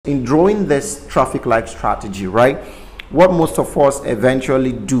in drawing this traffic light strategy, right, what most of us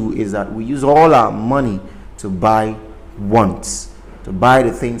eventually do is that we use all our money to buy wants, to buy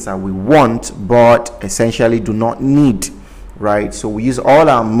the things that we want but essentially do not need, right? So we use all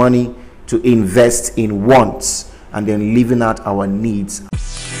our money to invest in wants and then leaving out our needs.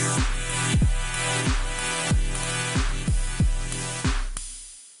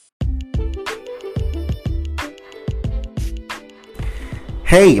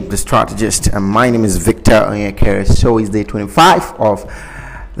 Hey, I'm the strategist, and my name is Victor Onyekere. So it's day 25 of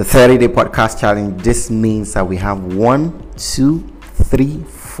the 30-day podcast challenge. This means that we have 5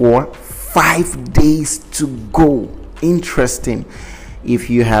 days to go. Interesting. If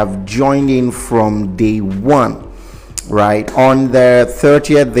you have joined in from day one, right, on the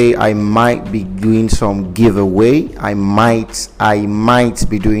 30th day, I might be doing some giveaway. I might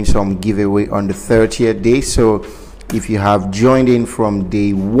be doing some giveaway on the 30th day. So if you have joined in from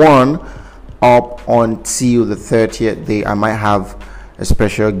day one up until the 30th day, I might have a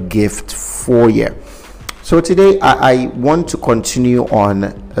special gift for you. So today I want to continue on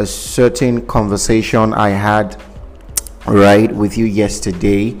a certain conversation I had right with you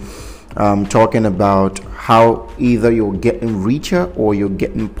yesterday, talking about how either you're getting richer or you're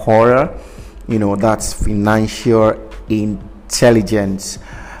getting poorer. That's financial intelligence.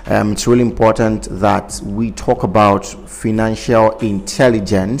 It's really important that we talk about financial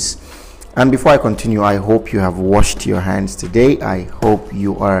intelligence. And before I continue, I hope you have washed your hands today. I hope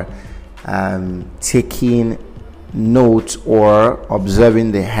you are taking note or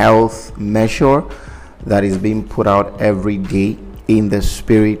observing the health measure that is being put out every day in the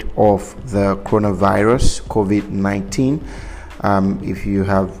spirit of the coronavirus, COVID-19. If you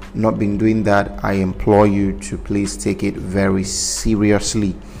have not been doing that, I implore you to please take it very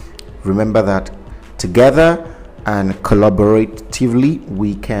seriously. Remember that together and collaboratively,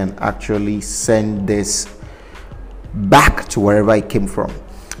 we can actually send this back to wherever it came from.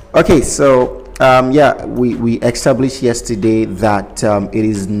 Okay, so we established yesterday that it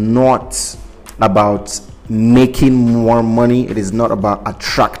is not about making more money. It is not about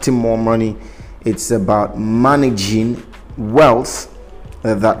attracting more money. It's about managing wealth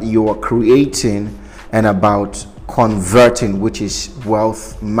that you are creating and about converting, which is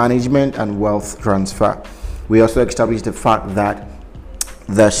wealth management and wealth transfer. We also established the fact that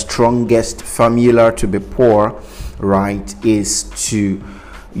the strongest formula to be poor, right, is to,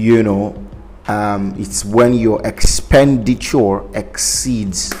 it's when your expenditure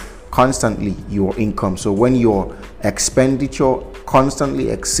exceeds constantly your income. So when your expenditure constantly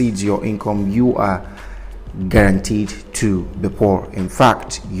exceeds your income, you are guaranteed to be poor. In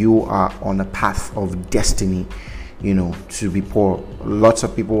fact, you are on a path of destiny, to be poor. Lots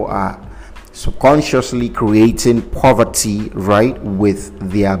of people are subconsciously creating poverty, right, with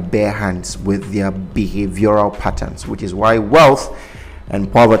their bare hands, with their behavioral patterns, which is why wealth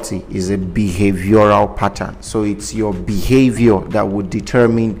and poverty is a behavioral pattern. So it's your behavior that would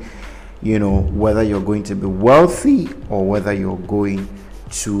determine, whether you're going to be wealthy or whether you're going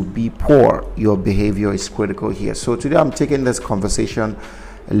to be poor. Your behavior is critical here. So today I'm taking this conversation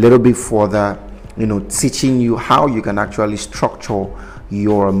a little bit further, teaching you how you can actually structure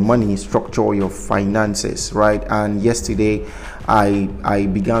your money, structure your finances, right? And yesterday I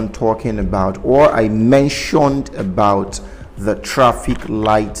began talking about, or I mentioned about, the traffic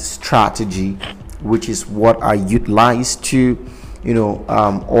light strategy, which is what I utilize to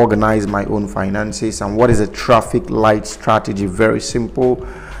organize my own finances. And what is a traffic light strategy? Very simple.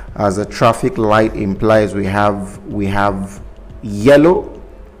 As a traffic light implies, we have yellow,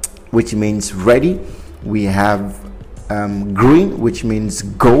 which means ready. We have green, which means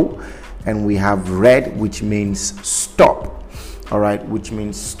go, and we have red, which means stop. All right, which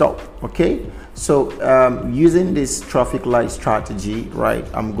means stop. Okay, so using this traffic light strategy, right,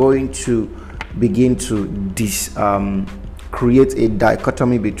 I'm going to begin to create a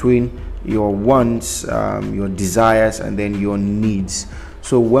dichotomy between your wants, your desires, and then your needs.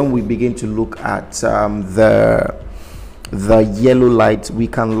 So when we begin to look at the yellow light, we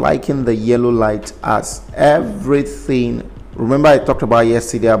can liken the yellow light as everything. Remember I talked about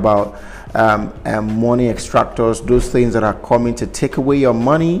yesterday about money extractors, those things that are coming to take away your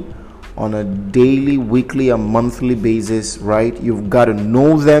money on a daily, weekly, and monthly basis, right? You've got to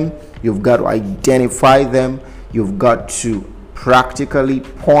know them, you've got to identify them, you've got to practically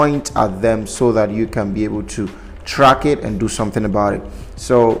point at them so that you can be able to track it and do something about it.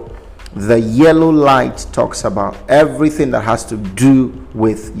 So the yellow light talks about everything that has to do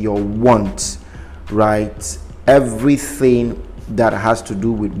with your wants, right? Everything that has to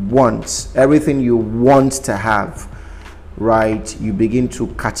do with wants, everything you want to have, right, you begin to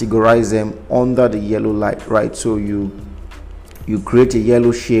categorize them under the yellow light, right? So you create a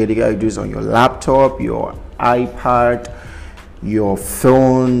yellow shade. You gotta do this on your laptop, your iPad, your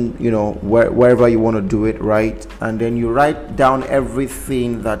phone, you know, wherever you want to do it, right? And then you write down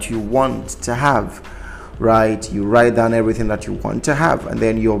everything that you want to have, right? You write down everything that you want to have, and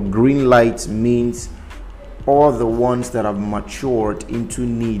then your green light means all the ones that have matured into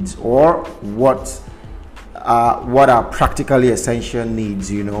needs, or what are practically essential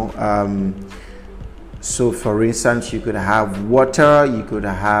needs, you know. So for instance, you could have water, you could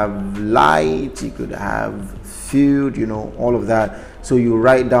have light, you could have food, you know, all of that. So you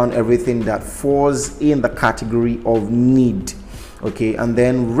write down everything that falls in the category of need, okay? And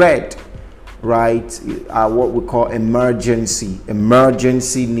then red, right, what we call emergency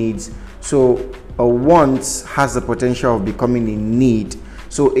needs. So a want has the potential of becoming a need.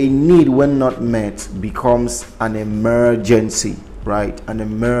 So a need, when not met, becomes an emergency, right? An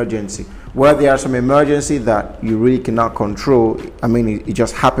emergency. Where there are some emergency that you really cannot control, I mean, it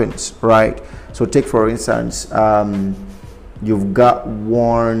just happens, right? So take for instance, you've got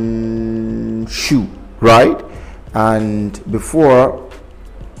one shoe, right? And before,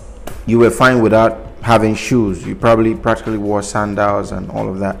 you were fine without having shoes. You probably practically wore sandals and all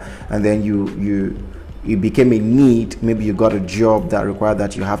of that, and then it became a need. Maybe you got a job that required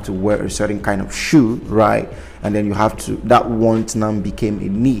that you have to wear a certain kind of shoe, right? And then you have to, that want now became a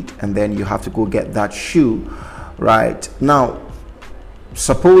need, and then you have to go get that shoe, right? Now,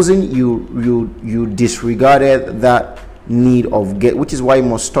 supposing you disregarded that need of get, which is why you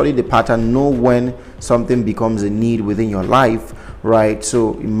must study the pattern, know when something becomes a need within your life, right?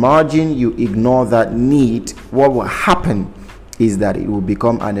 So imagine you ignore that need. What will happen is that it will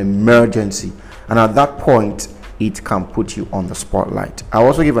become an emergency, and at that point it can put you on the spotlight. I'll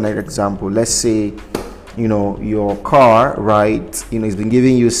also give another example. Let's say, you know, your car, right, you know, it's been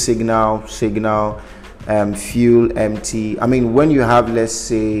giving you signal, fuel empty. I mean, when you have, let's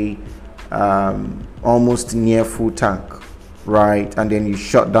say, almost near full tank, right, and then you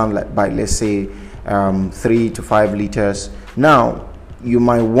shut down like by, let's say, 3 to 5 liters. Now you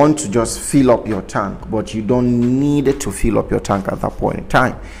might want to just fill up your tank, but you don't need to fill up your tank at that point in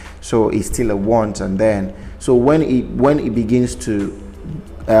time. So it's still a want. And then so when it begins to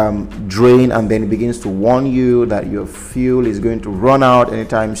drain, and then it begins to warn you that your fuel is going to run out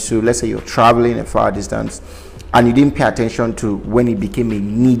anytime soon. Let's say you're traveling a far distance and you didn't pay attention to when it became a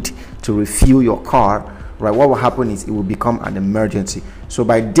need to refuel your car, right? What will happen is it will become an emergency. So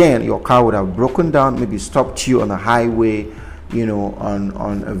by then your car would have broken down, maybe stopped you on a highway, you know,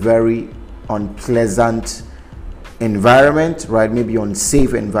 on a very unpleasant environment, right? Maybe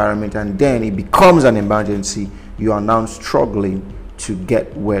unsafe environment, and then it becomes an emergency. You are now struggling to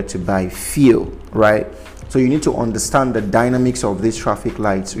get where to buy fuel, right? So you need to understand the dynamics of these traffic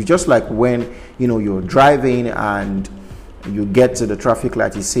lights. It's just like when, you know, you're driving and you get to the traffic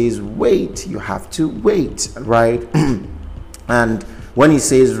light, it says wait, you have to wait, right? And when it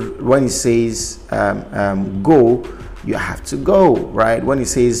says go, you have to go, right? When it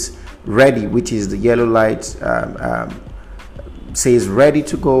says ready, which is the yellow light, says ready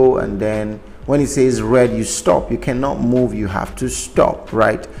to go, and then when it says red, you stop. You cannot move, you have to stop,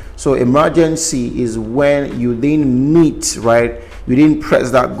 right? So emergency is when you didn't meet, right? You didn't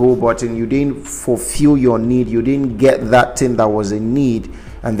press that go button, you didn't fulfill your need, you didn't get that thing that was a need,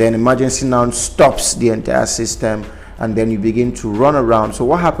 and then emergency now stops the entire system, and then you begin to run around. So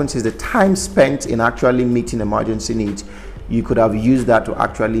what happens is the time spent in actually meeting emergency needs, you could have used that to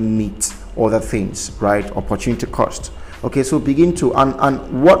actually meet other things, right? Opportunity cost. Okay, so begin to,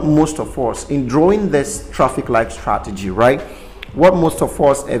 and what most of us, in drawing this traffic light strategy, right, what most of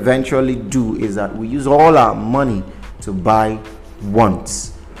us eventually do is that we use all our money to buy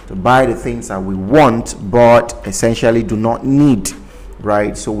wants, to buy the things that we want but essentially do not need,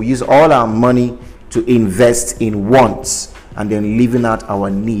 right? So we use all our money to invest in wants and then leaving out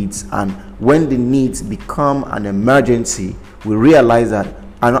our needs. And when the needs become an emergency, we realize that,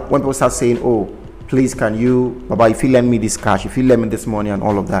 and when people start saying, oh, please, can you, Baba, if you lend me this cash, if you lend me this money and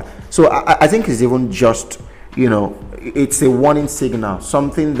all of that. So I think it's even just, you know, it's a warning signal,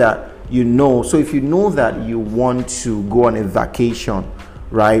 something that you know. So if you know that you want to go on a vacation,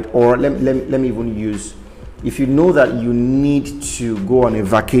 right? Or let me even use, if you know that you need to go on a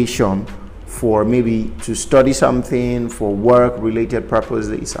vacation for maybe to study something, for work related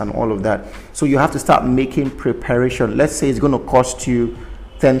purposes and all of that. So you have to start making preparation. Let's say it's going to cost you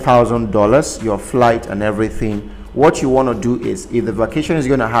 $10,000, your flight and everything. What you want to do is, if the vacation is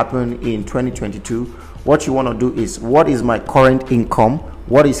going to happen in 2022 What you want to do is, what is my current income?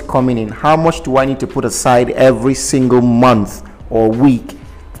 What is coming in? How much do I need to put aside every single month or week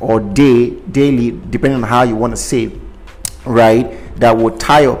or daily, depending on how you want to save, right? That will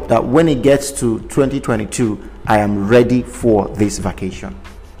tie up that when it gets to 2022, I am ready for this vacation,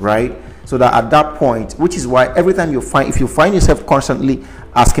 right? So that at that point, which is why every time if you find yourself constantly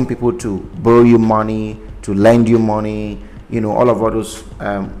asking people to borrow you money, to lend you money, all of those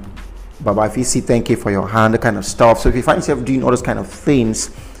Baba, if you see 10K for your hand, kind of stuff. So if you find yourself doing all those kind of things,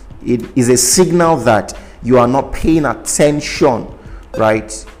 it is a signal that you are not paying attention,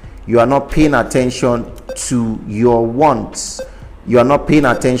 right? You are not paying attention to your wants. You are not paying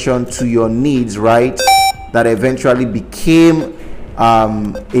attention to your needs, right? That eventually became a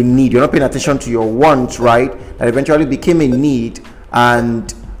need. You're not paying attention to your wants, right? That eventually became a need,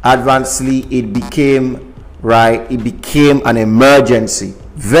 and advancedly it became, right? It became an emergency.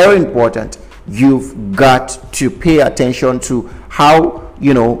 Very important. You've got to pay attention to how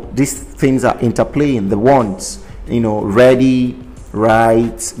these things are interplaying. The wants, ready,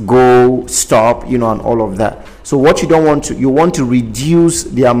 right, go, stop, and all of that. So what you want to reduce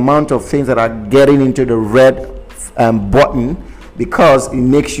the amount of things that are getting into the red button, because it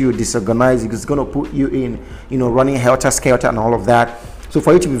makes you disorganized. It's going to put you in, running helter-skelter and all of that. So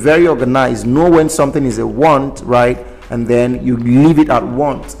for you to be very organized, know when something is a want, right? And then you leave it at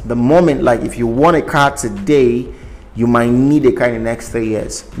want. The moment, like if you want a car today, you might need a car in the next 3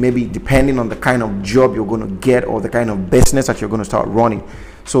 years, maybe depending on the kind of job you're going to get or the kind of business that you're going to start running.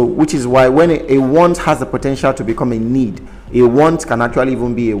 So which is why when a want has the potential to become a need, a want can actually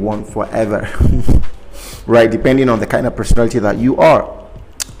even be a want forever. Right, depending on the kind of personality that you are.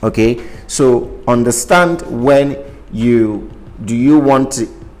 Okay, so understand when do you want to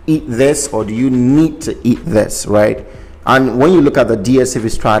eat this or do you need to eat this, right? And when you look at the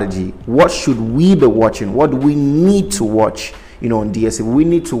DSTV strategy, what should we be watching? What do we need to watch, on DSTV? We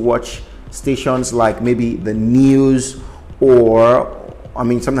need to watch stations like maybe the news, or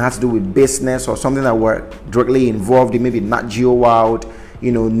something that has to do with business, or something that we're directly involved in, maybe Nat Geo Wild,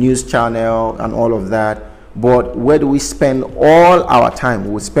 news channel and all of that. But where do we spend all our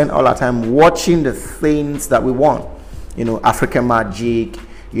time? We spend all our time watching the things that we want, African Magic,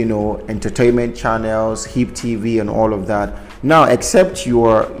 entertainment channels, Hip TV and all of that. Now, except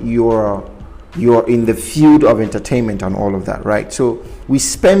you're in the field of entertainment and all of that, right? So we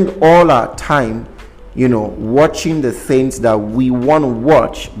spend all our time, watching the things that we want to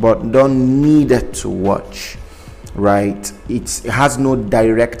watch but don't need to watch, right? It has no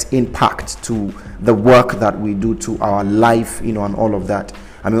direct impact to the work that we do, to our life, and all of that.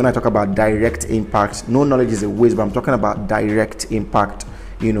 When I talk about direct impact, no knowledge is a waste, but I'm talking about direct impact,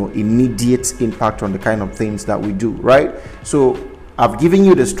 immediate impact on the kind of things that we do, right? So I've given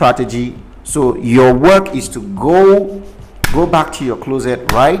you the strategy. So your work is to go back to your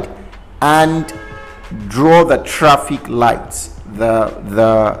closet, right, and draw the traffic lights,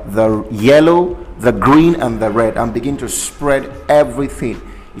 the yellow, the green and the red, and begin to spread everything.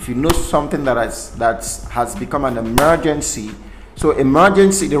 If you know something that has become an emergency, so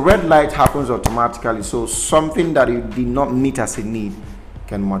the red light happens automatically. So something that you did not meet as a need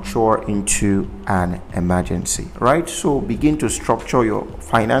can mature into an emergency, right? So begin to structure your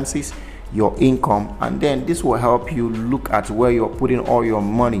finances, your income, and then this will help you look at where you're putting all your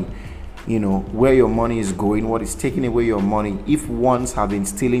money, where your money is going, what is taking away your money. If ones have been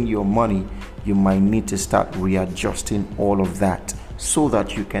stealing your money, you might need to start readjusting all of that so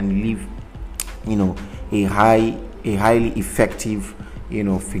that you can live, a highly effective,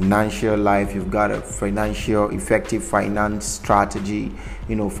 financial life. You've got a effective finance strategy,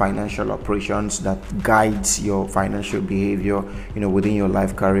 financial operations that guides your financial behavior, within your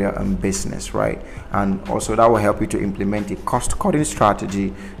life, career and business, right? And also that will help you to implement a cost-cutting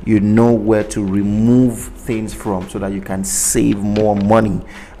strategy. You know where to remove things from so that you can save more money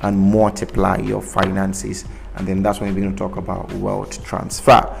and multiply your finances. And then that's when we're going to talk about wealth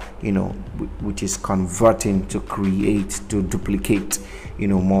transfer, which is converting to create, to duplicate,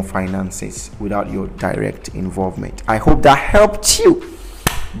 more finances without your direct involvement. I hope that helped you.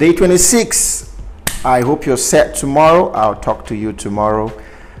 Day 26. I hope you're set tomorrow. I'll talk to you tomorrow.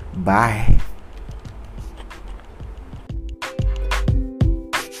 Bye.